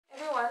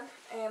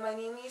My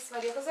name is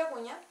María José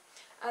Acuña,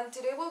 and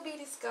today we'll be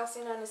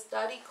discussing a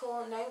study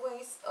called 9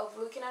 Ways of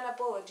Looking at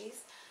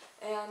Apologies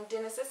and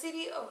the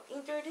necessity of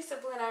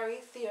interdisciplinary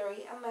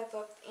theory and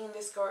method in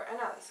discourse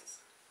analysis.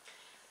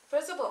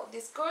 First of all,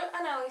 discourse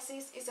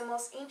analysis is the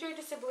most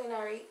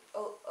interdisciplinary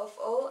of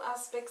all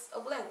aspects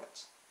of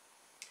language.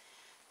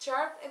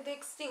 Sharp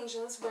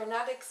distinctions were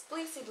not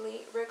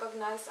explicitly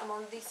recognized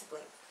among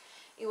disciplines.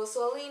 It was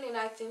only in the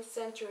 19th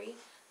century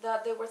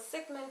that they were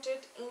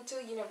segmented into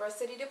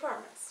university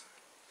departments.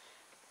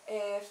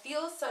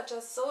 Fields such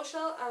as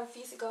social and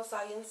physical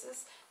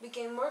sciences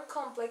became more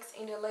complex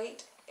in the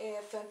late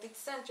 20th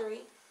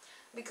century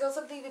because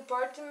of the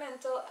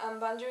departmental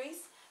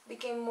boundaries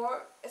became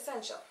more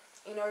essential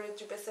in order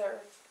to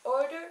preserve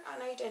order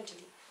and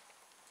identity.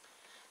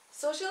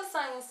 Social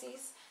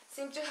sciences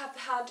seem to have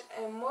had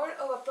more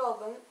of a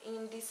problem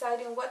in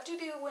deciding what to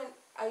do when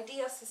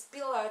ideas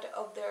spill out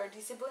of their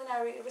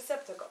disciplinary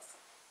receptacles.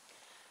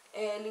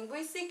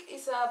 Linguistics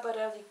is a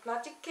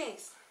paradigmatic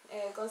case,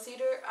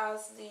 considered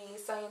as the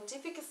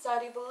scientific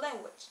study of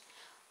language.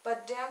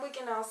 But then we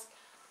can ask,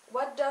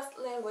 what does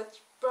language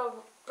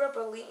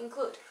properly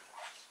include?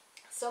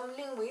 Some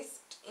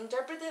linguists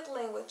interpreted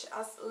language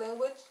as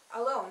language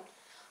alone,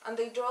 and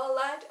they draw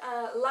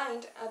a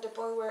line at the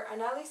point where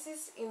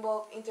analysis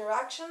involves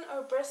interaction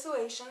or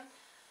persuasion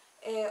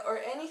or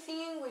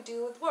anything we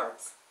do with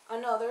words,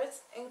 and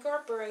others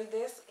incorporate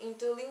this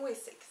into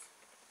linguistics.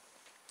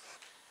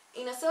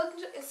 In a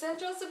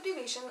central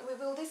subdivision, we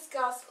will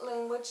discuss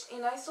language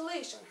in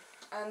isolation,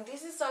 and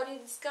this study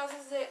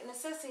discusses the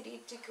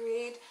necessity to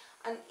create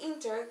an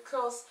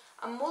cross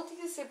and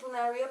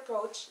multidisciplinary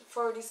approach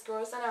for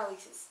discourse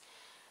analysis,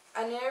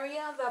 an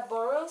area that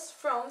borrows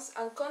from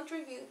and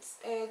contributes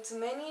to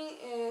many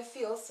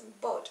fields,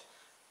 both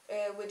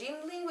within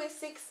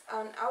linguistics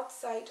and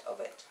outside of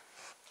it.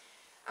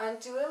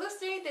 And to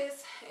illustrate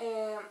this,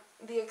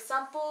 the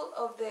example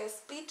of the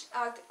speech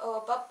act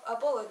of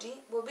apology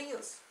will be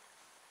used.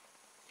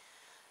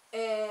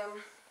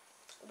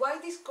 Why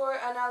discourse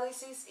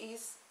analysis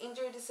is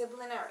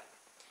interdisciplinary?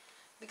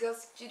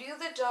 Because to do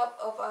the job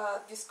of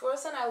a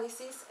discourse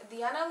analysis,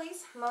 the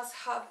analyst must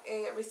have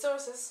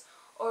resources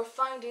or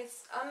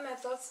findings and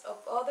methods of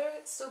other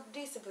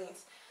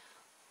subdisciplines.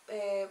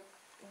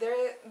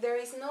 There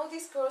is no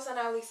discourse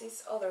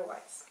analysis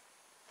otherwise.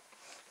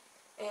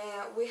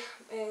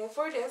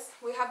 For this,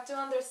 we have to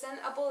understand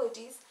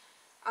apologies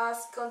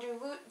as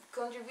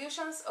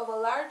contributions of a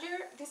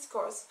larger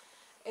discourse,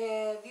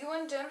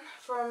 viewing them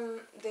from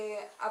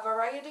a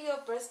variety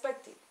of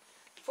perspectives,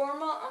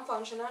 formal and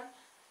functional,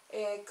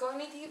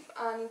 cognitive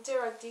and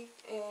interactive,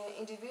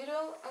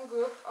 individual and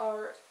group,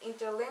 or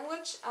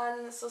interlanguage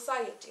and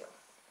societal.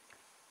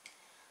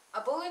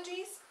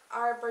 Apologies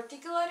are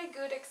particularly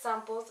good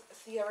examples,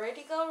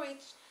 theoretical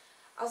rich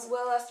as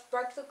well as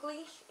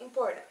practically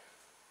important.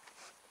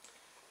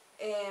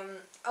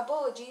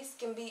 Apologies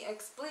can be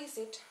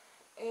explicit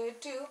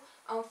too,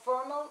 and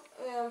formal,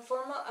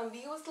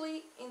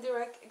 ambiguously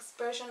indirect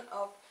expression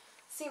of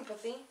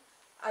sympathy,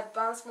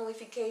 advanced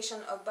modification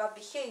of bad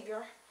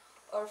behavior,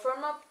 or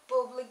formal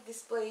public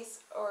displays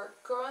or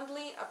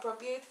currently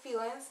appropriate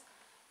feelings,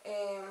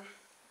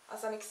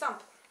 as an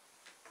example.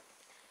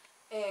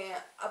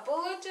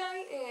 Apology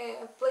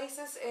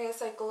places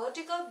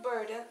psychological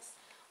burdens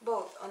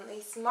both on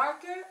its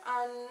marker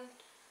and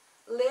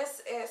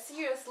less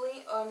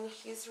seriously on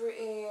his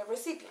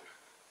recipient.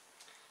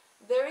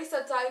 There is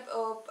a type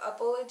of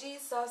apology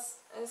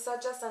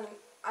such as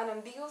an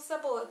ambiguous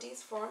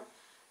apologies form.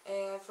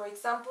 For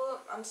example,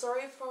 I'm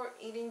sorry for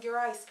eating your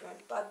ice cream,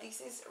 but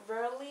this is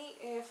rarely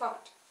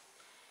found.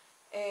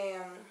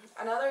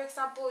 Another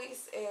example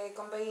is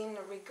conveying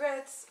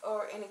regrets,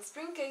 or in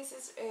extreme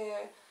cases,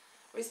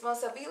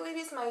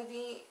 responsibilities might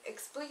be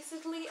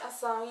explicitly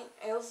assigned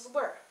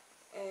elsewhere.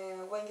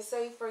 When you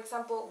say, for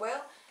example,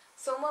 well,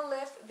 someone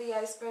left the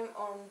ice cream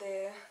on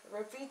the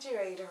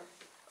refrigerator,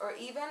 or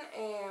even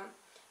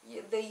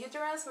the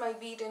utterance might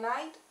be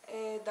denied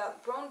that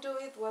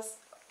wrongdoing was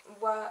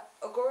what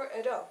occurred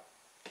at all.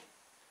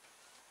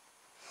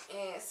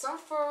 Some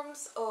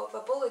forms of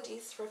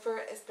apologies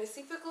refer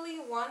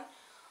specifically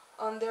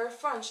on their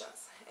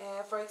functions.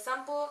 For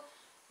example,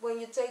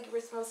 when you take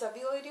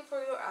responsibility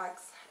for your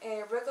acts,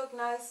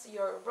 recognize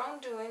your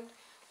wrongdoing,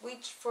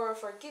 which for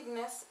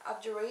forgiveness,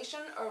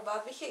 abjuration, or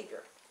bad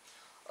behavior.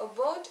 Of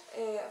both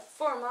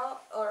formal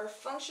or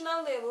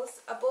functional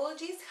levels,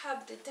 apologies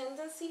have the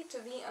tendency to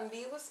be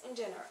ambiguous in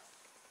general.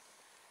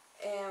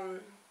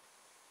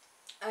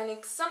 An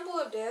example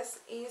of this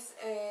is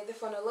the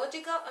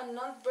phonological and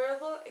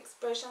non-verbal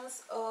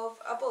expressions of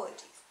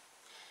apologies.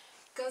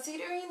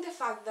 Considering the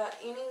fact that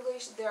in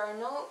English there are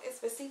no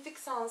specific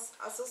sounds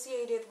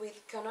associated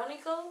with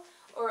canonical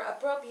or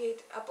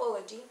appropriate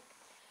apology,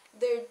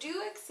 there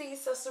do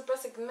exist a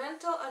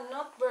suprasegmental and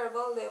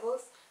non-verbal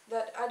levels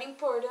that are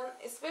important,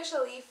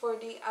 especially for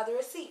the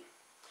addressee,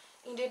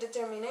 in the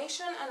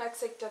determination and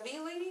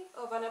acceptability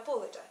of an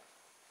apology.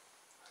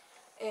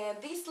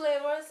 These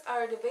levels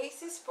are the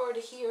basis for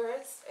the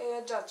hearer's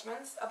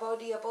judgments about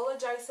the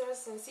apologizer's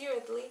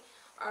sincerity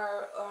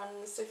are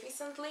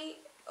insufficiently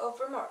of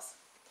remorse.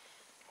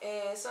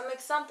 Some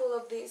examples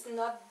of these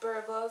not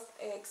verbal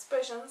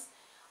expressions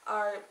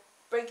are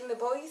breaking the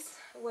voice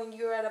when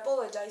you are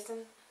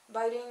apologizing,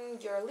 biting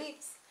your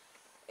lips,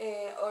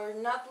 or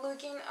not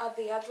looking at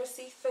the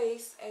addressee's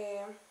face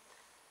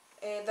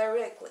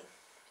directly.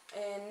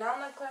 And now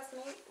my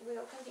classmate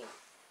will continue.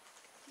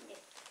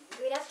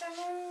 Good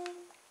afternoon,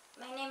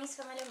 my name is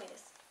Pamela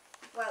Humeres.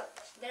 Well,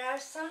 there are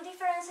some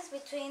differences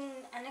between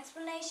an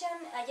explanation,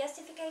 a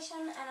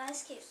justification, and an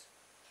excuse.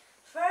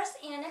 First,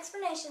 in an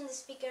explanation, the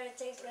speaker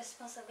takes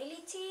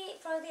responsibility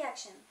for the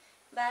action,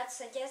 but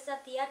suggests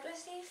that the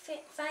addressee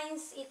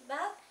finds it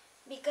bad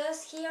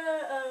because he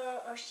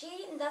or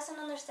she doesn't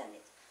understand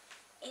it.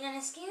 In an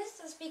excuse,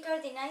 the speaker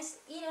denies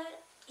either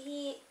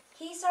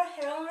his or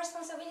her own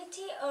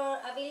responsibility or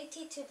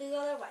ability to do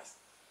otherwise.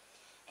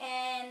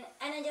 And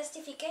in a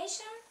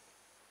justification,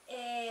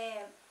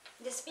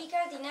 the speaker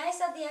denies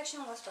that the action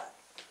was bad.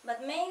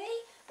 But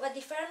mainly, what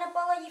differs an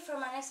apology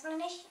from an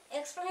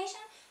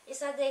explanation is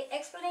that the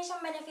explanation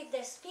benefits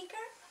the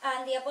speaker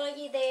and the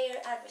apology their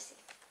addressee.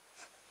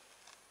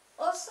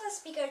 Also,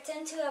 speakers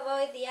tend to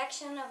avoid the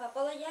action of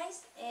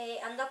apologize,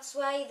 and that's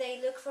why they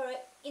look for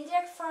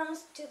indirect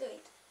forms to do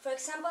it. For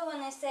example,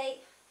 when I say,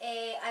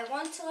 I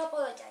want to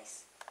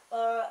apologize,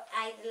 or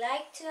I'd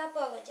like to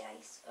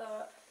apologize,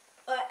 or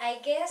I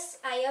guess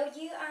I owe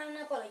you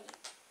an apology.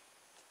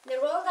 The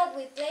role that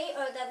we play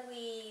or that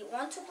we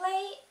want to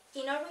play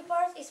in our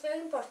report is very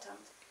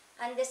important,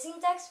 and the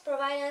syntax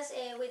provides us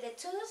with the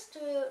tools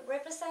to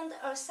represent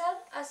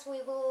ourselves as we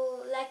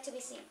would like to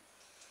be seen.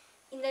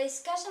 In the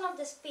discussion of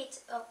the speech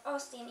of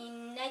Austin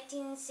in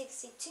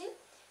 1962,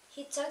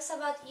 he talks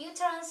about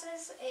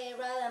utterances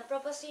rather than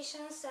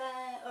propositions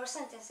or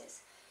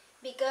sentences,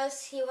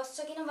 because he was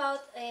talking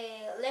about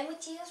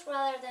language use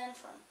rather than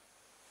form.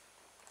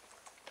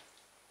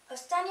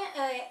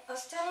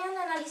 Australian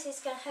analysis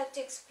can help to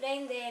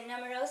explain the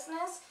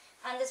numerousness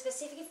and the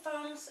specific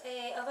forms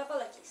of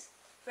apologies.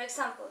 For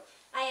example,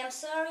 I am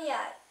sorry,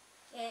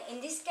 in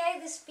this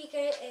case the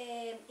speaker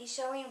is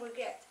showing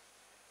regret.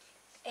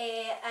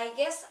 I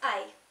guess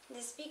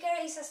the speaker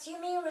is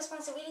assuming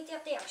responsibility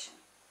of the action.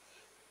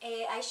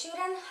 I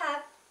shouldn't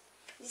have,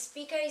 the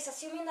speaker is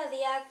assuming that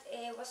the act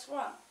was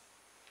wrong.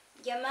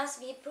 You must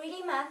be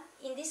pretty mad,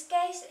 in this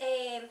case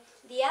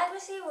the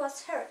addressee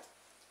was hurt.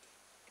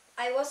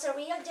 I was a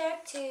real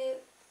jerk to,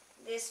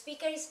 the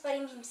speaker is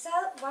putting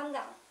himself one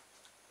down.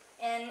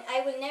 And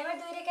I will never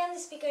do it again, the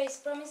speaker is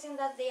promising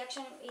that the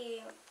action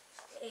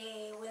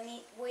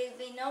will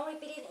be not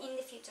repeated in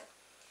the future.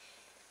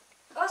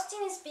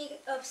 Austin speaks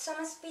of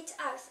some speech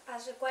acts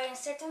as requiring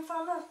certain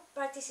form of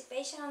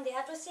participation on the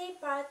addressee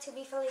part to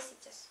be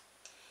felicitous.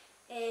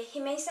 He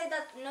may say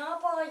that no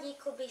apology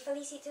could be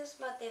felicitous,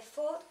 but the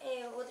fault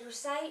would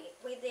reside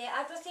with the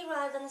addressee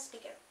rather than the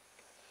speaker.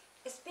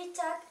 Speech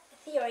act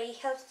theory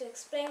helps to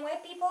explain why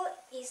people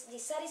is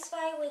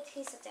dissatisfied with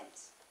his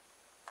attempts.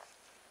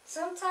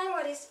 Sometimes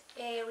what is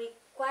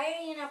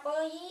required in an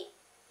apology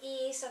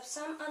is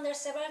subsumed under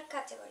several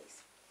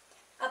categories.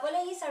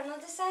 Apologies are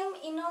not the same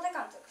in all the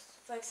contexts.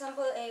 For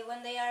example,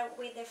 when they are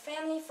with their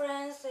family,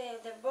 friends,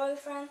 their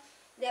boyfriend,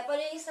 the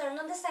apologies are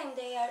not the same,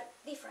 they are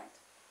different.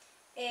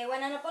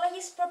 When an apology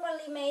is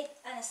properly made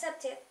and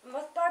accepted,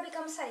 both parties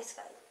become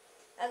satisfied.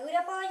 A good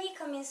apology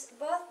convinces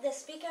both the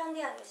speaker and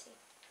the addressee.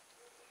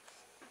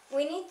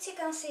 We need to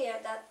consider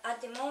that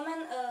at the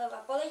moment of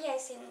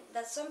apologizing,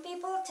 that some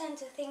people tend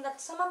to think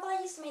that some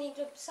apologies may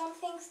include some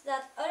things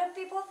that other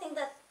people think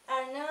that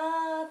are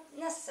not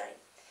necessary.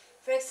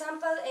 For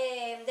example,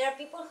 there are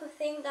people who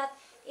think that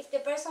if the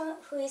person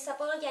who is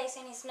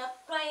apologizing is not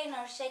crying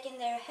or shaking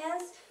their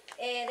hands,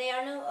 they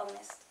are not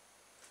honest.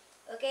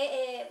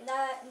 Okay,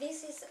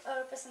 this is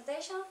our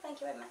presentation. Thank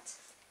you very much.